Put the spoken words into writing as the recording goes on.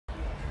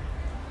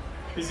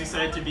Who's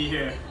excited to be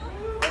here?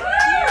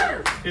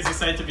 Who's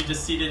excited to be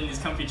just seated in these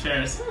comfy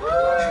chairs?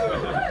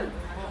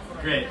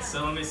 Great,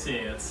 so let me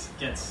see, let's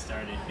get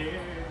started here.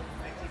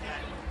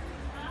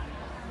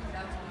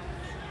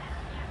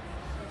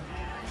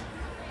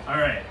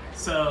 Alright,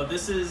 so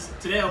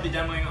today I'll be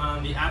demoing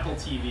on the Apple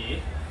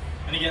TV.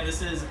 And again,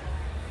 this is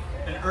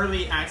an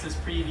early access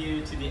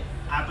preview to the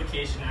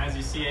application as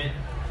you see it.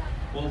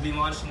 Will be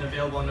launched and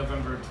available on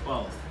November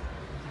 12th.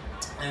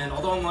 And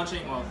although I'm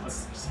launching, well,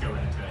 let's just go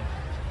right into it.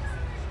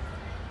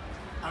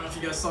 I don't know if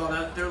you guys saw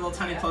that. There are little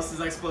tiny pluses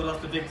that explode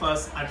off the big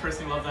plus. I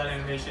personally love that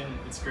animation.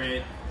 It's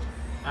great.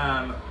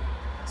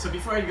 So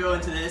before I go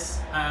into this,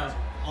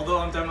 although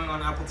I'm demoing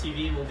on Apple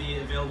TV, will be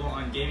available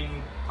on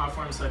gaming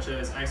platforms such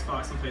as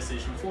Xbox and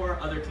PlayStation 4,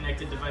 other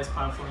connected device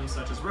platforms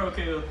such as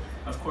Roku.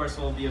 Of course,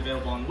 will be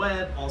available on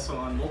web, also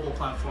on mobile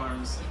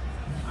platforms.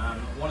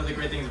 One of the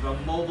great things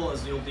about mobile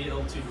is you'll be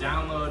able to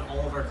download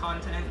all of our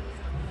content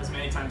as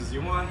many times as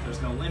you want.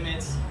 There's no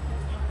limits.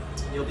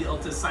 You'll be able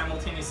to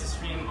simultaneously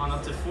stream on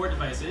up to 4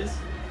 devices,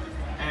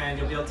 and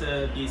you'll be able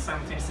to be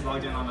simultaneously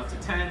logged in on up to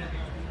 10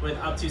 with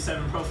up to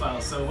 7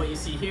 profiles. So what you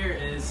see here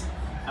is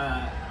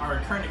our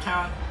current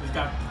account. We've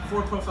got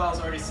 4 profiles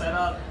already set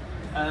up.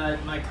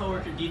 My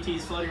coworker DT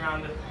is floating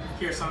around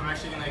here, so I'm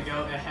actually going to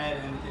go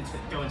ahead and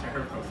go into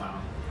her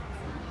profile.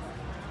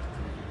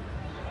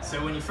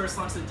 So when you first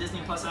launch the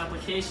Disney Plus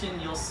application,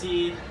 you'll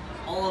see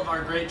all of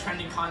our great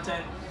trending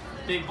content,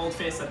 big bold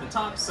face at the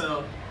top.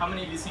 So how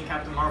many of you have seen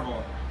Captain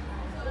Marvel?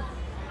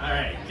 All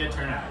right, good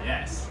turnout,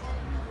 yes.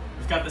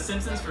 We've got The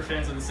Simpsons. For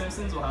fans of The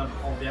Simpsons, we'll have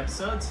all the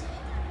episodes.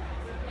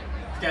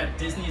 We've got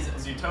Disney's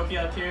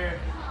Zootopia up here.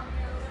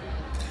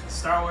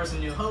 Star Wars: A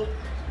New Hope.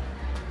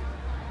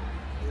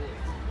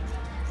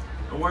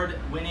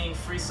 Award-winning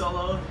Free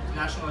Solo,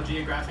 National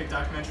Geographic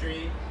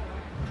documentary.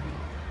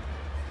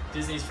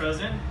 Disney's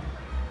Frozen.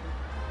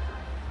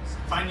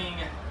 Finding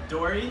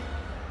Dory.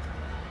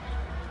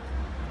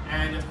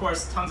 And of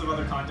course, tons of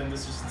other content.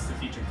 This is just the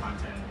featured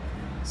content.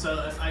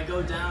 So if I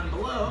go down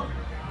below,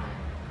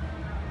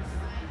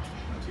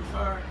 not too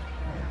far,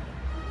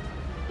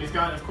 we've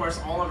got, of course,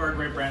 all of our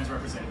great brands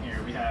represented here.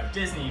 We have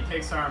Disney,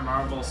 Pixar,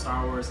 Marvel,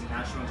 Star Wars, and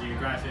National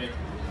Geographic.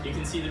 You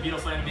can see the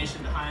beautiful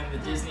animation behind the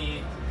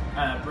Disney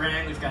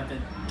brand. We've got the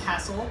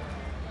castle,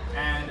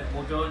 and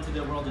we'll go into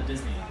the world of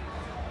Disney.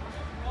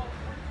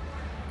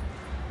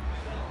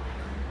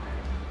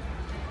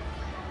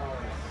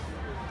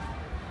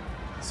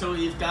 So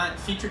we've got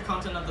featured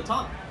content at the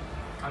top,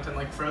 content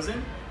like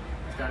Frozen.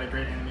 We've got a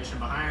great animation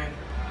behind.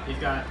 We've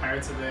got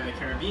Pirates of the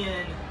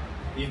Caribbean.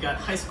 We've got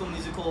High School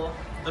Musical,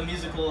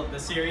 the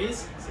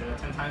series, say that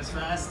 10 times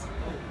fast,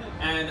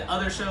 and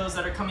other shows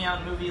that are coming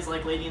out in movies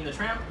like Lady and the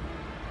Tramp.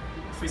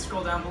 If we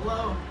scroll down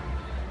below,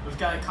 we've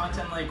got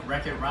content like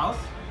Wreck-It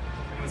Ralph.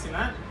 Anyone seen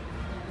that?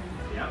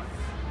 Yeah.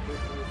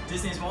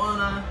 Disney's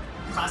Moana,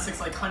 classics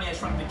like Honey, I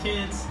Shrunk the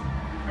Kids,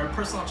 our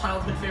personal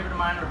childhood favorite of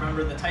mine,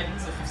 Remember the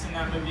Titans, if you've seen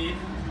that movie.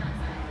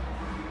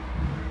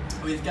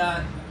 We've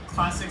got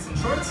classics and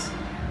shorts,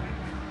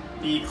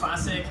 the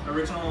classic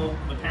original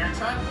The Parent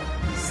Trap,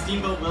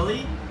 Steamboat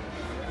Willie,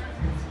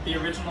 the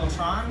original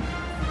Tron,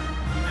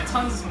 and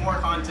tons more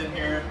content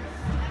here,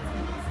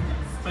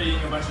 including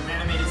a bunch of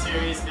animated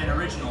series and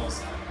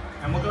originals.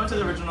 And we'll go into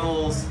the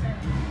originals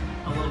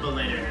a little bit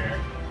later here.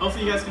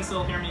 Hopefully you guys can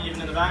still hear me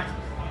even in the back.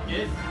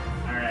 Good?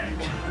 Alright.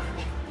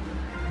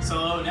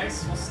 So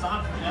next we'll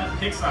stop at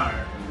Pixar.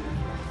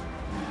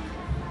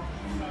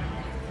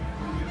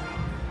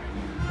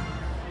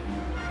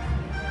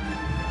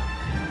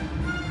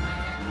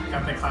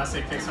 Got the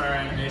classic Pixar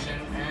animation,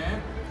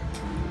 and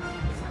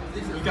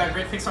we've got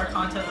great Pixar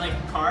content like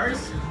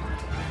Cars.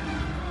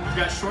 We've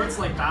got shorts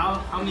like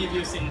Bao. How many of you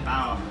have seen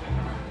Bao?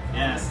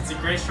 Yes, it's a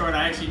great short.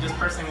 I actually just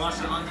personally watched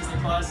it on Disney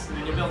Plus, and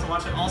you'll be able to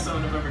watch it also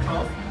on November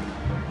 12th.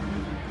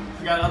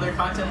 We've got other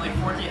content like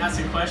Forky Asks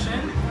a Question.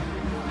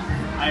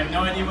 I have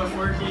no idea what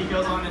Forky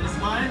goes on in his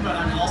mind, but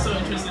I'm also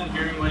interested in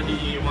hearing what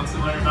he wants to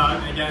learn about.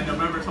 And again,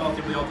 November 12th,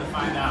 you'll be able to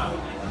find out.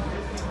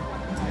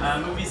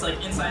 Movies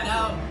like Inside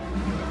Out,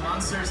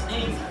 Monsters,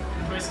 Inc.,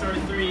 Toy Story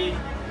 3,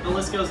 the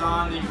list goes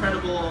on. The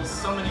Incredibles,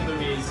 so many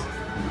movies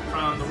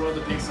from the world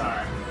of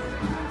Pixar.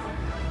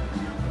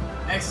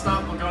 Next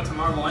stop, we'll go into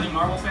Marvel. Any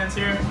Marvel fans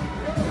here?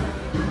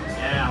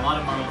 Yeah, a lot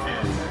of Marvel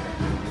fans.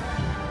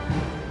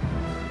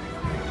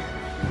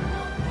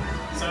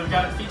 So we've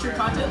got featured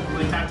content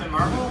like Captain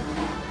Marvel,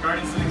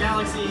 Guardians of the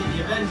Galaxy,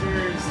 The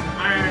Avengers,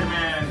 Iron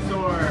Man,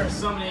 Thor,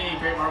 so many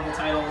great Marvel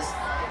titles.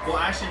 We'll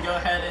actually go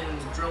ahead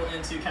and drill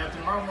into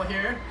Captain Marvel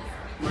here,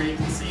 where you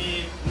can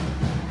see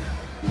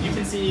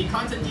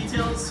content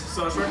details,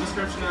 so a short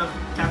description of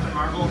Captain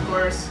Marvel, of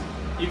course.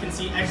 You can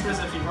see extras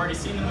if you've already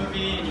seen the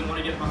movie and you want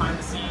to get behind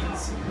the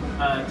scenes.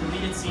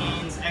 Deleted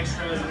scenes,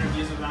 extras,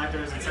 interviews with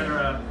actors,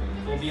 etc.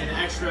 will be in the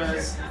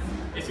extras.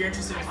 If you're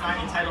interested in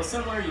finding titles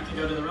similar, you can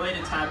go to the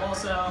related tab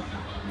also.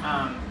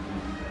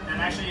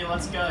 And actually,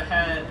 let's go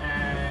ahead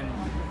and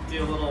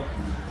do a little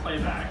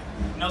playback.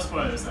 No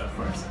spoilers though, of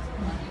course.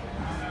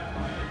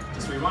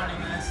 Just rewinding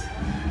this.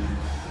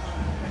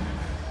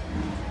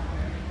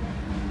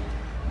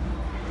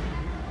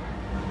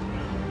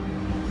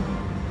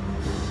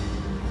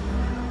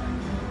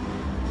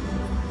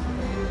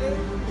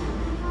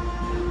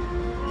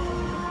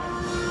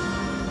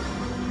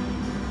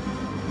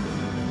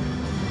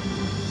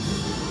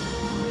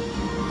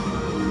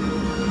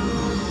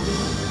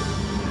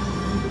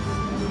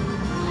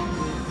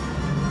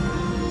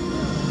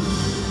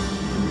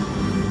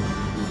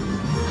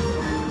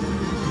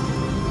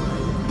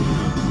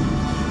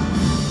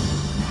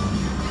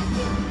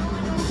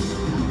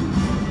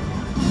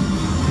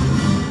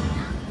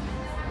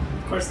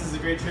 course, this is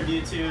a great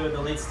tribute to the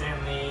late Stan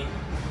Lee.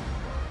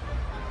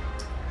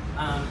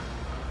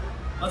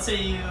 Let's say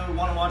you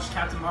want to watch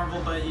Captain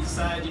Marvel, but you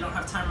decide you don't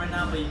have time right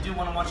now, but you do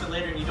want to watch it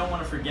later and you don't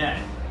want to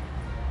forget.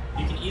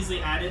 You can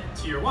easily add it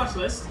to your watch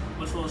list,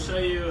 which we'll show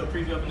you a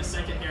preview of in a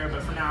second here,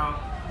 but for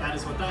now, that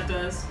is what that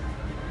does.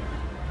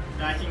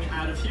 Backing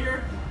out of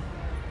here,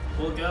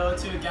 we'll go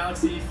to a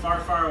galaxy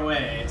far, far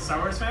away. Star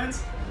Wars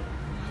fans?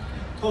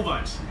 Whole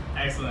bunch.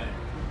 Excellent.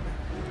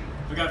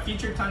 We got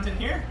featured content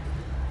here.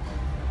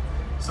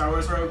 Star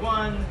Wars Rogue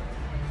One,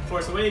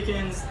 Force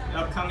Awakens, the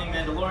upcoming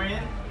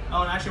Mandalorian.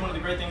 Oh, and actually one of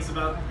the great things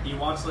about the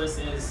watch list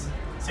is,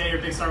 say you're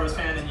a big Star Wars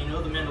fan and you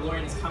know the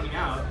Mandalorian is coming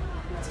out.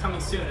 It's coming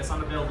soon, it's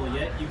not available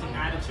yet. You can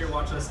add it to your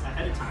watch list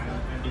ahead of time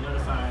and be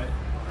notified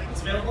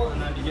it's available,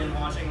 and then begin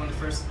watching when the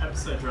first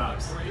episode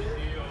drops.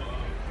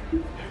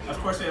 Of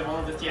course, we have all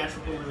of the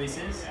theatrical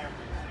releases.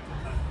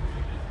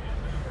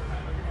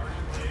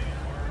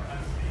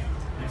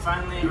 And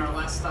finally, our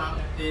last stop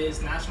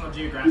is National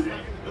Geographic.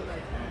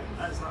 And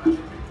that is not actually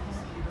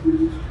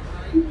pretty.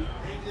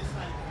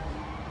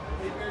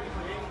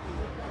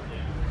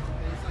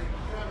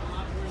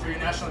 For your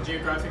National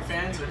Geographic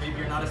fans, or maybe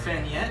you're not a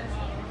fan yet,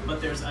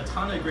 but there's a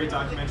ton of great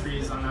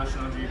documentaries on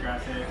National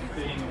Geographic,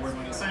 including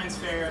Award-winning Science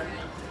Fair,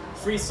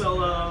 Free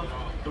Solo,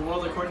 The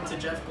World According to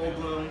Jeff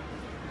Goldblum,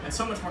 and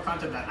so much more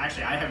content that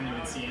actually I haven't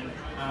even seen.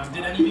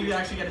 Did any of you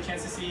actually get a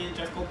chance to see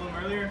Jeff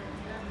Goldblum earlier?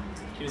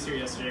 He was here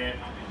yesterday.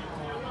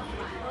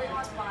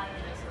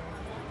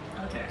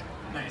 Okay,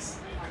 nice.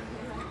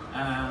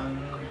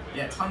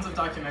 Yeah, tons of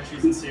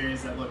documentaries and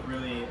series that look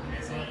really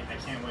amazing. I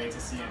can't wait to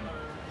see them.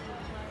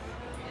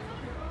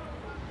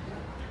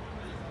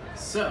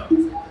 So,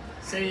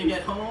 say you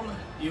get home,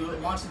 you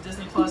launch the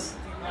Disney Plus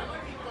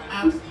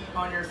app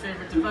on your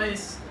favorite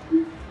device,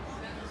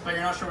 but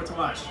you're not sure what to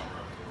watch.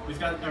 We've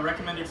got a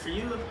recommended for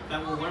you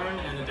that will learn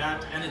and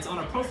adapt, and it's on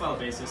a profile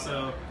basis.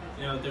 So,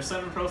 you know, there's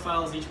 7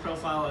 profiles. Each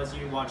profile, as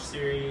you watch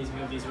series,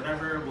 movies,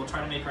 whatever, we'll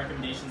try to make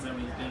recommendations that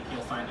we think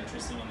you'll find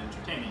interesting and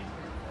entertaining.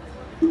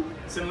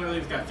 Similarly,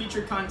 we've got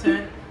featured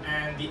content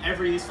and the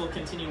ever useful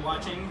continue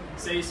watching.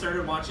 Say you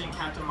started watching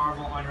Captain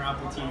Marvel on your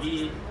Apple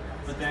TV,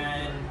 but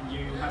then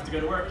you have to go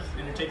to work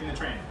and you're taking the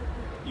train.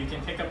 You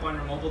can pick up on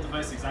your mobile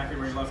device exactly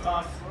where you left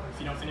off. If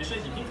you don't finish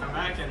it, you can come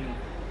back and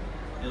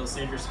it'll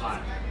save your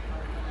spot.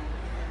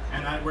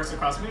 And that works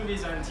across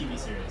movies and TV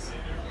series.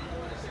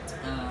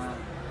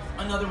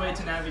 Another way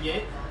to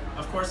navigate,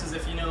 of course, is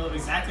if you know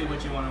exactly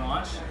what you want to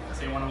watch.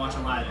 Say you want to watch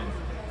Aladdin.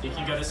 You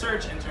can go to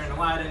search, enter in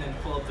Aladdin, and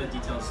pull up the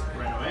details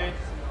right away.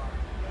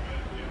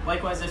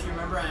 Likewise, if you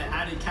remember, I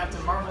added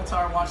Captain Marvel to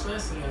our watch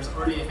list, and there's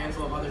already a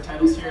handful of other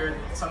titles here.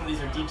 Some of these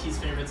are DT's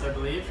favorites, I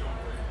believe.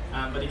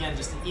 But again,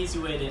 just an easy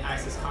way to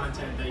access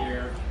content that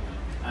you're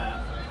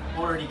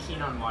already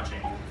keen on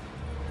watching.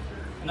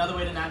 Another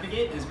way to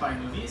navigate is by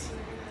movies.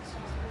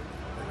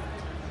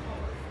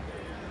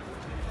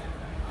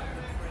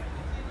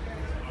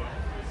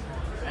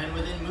 And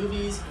within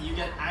movies, you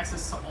get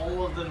access to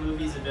all of the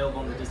movies available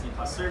on the Disney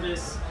Plus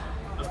service.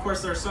 Of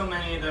course, there are so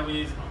many that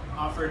we've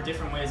offered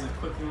different ways of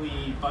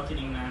quickly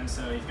bucketing them.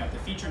 So you've got the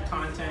featured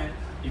content,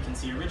 you can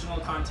see original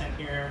content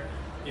here.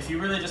 If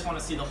you really just want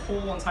to see the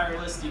whole entire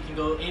list, you can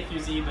go A through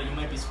Z, but you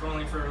might be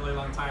scrolling for a really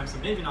long time, so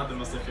maybe not the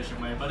most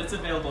efficient way, but it's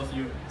available if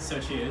you so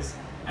choose.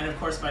 And of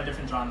course, by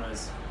different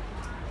genres.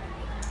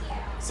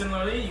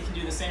 Similarly, you can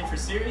do the same for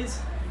series,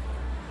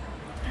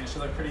 and it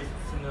should look pretty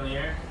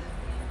familiar.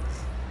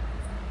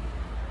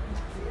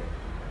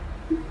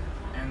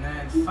 And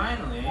then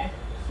finally,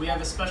 we have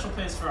a special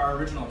place for our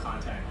original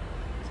content.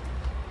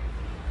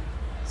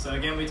 So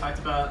again, we talked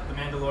about The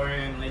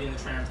Mandalorian, Lady and the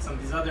Tramp, and some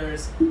of these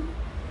others.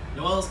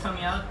 Noel's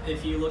coming up.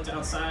 If you looked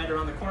outside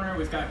around the corner,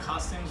 we've got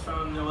costumes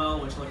from Noel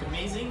which look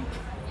amazing,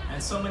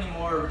 and so many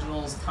more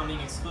originals coming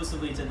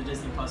exclusively to the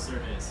Disney Plus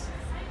service.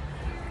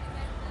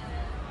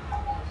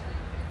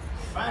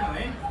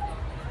 Finally,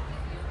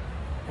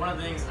 one of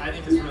the things I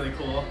think is really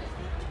cool.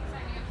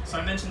 So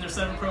I mentioned there's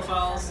 7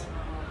 profiles.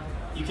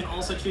 You can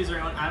also choose your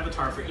own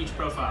avatar for each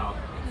profile.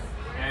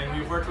 And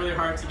we've worked really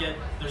hard to get,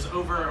 there's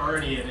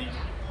already, I think,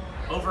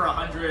 over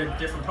 100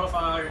 different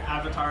profile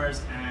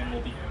avatars, and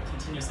we'll be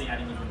continuously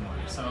adding even more.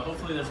 So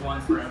hopefully there's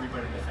one for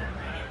everybody in the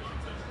family.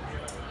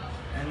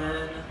 And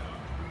then,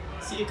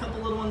 see a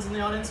couple little ones in the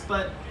audience,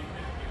 but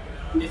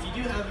if you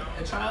do have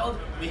a child,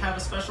 we have a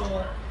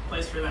special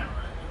place for them.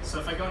 So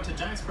if I go into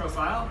Jack's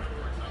profile,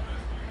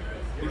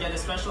 we get a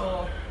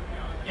special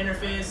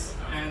interface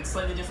and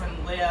slightly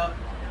different layout,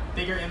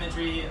 bigger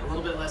imagery, a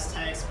little bit less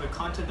text, but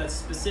content that's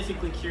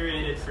specifically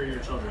curated for your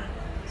children.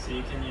 So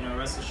you can,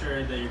 rest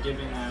assured that you're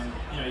giving them,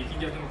 you can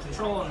give them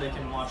control and they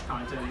can watch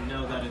content and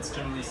know that it's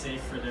generally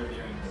safe for their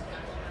viewing.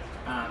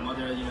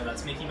 Whether,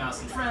 that's Mickey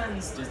Mouse and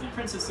Friends, Disney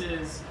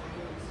princesses,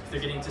 if they're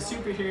getting into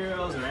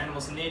superheroes or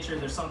animals in nature,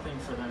 there's something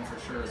for them for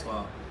sure as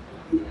well.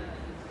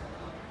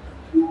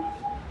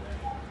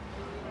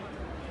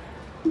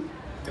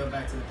 Go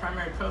back to the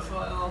primary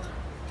profile,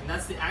 and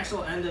that's the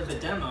actual end of the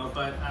demo,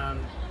 but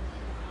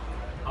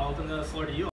I'll open the floor to you.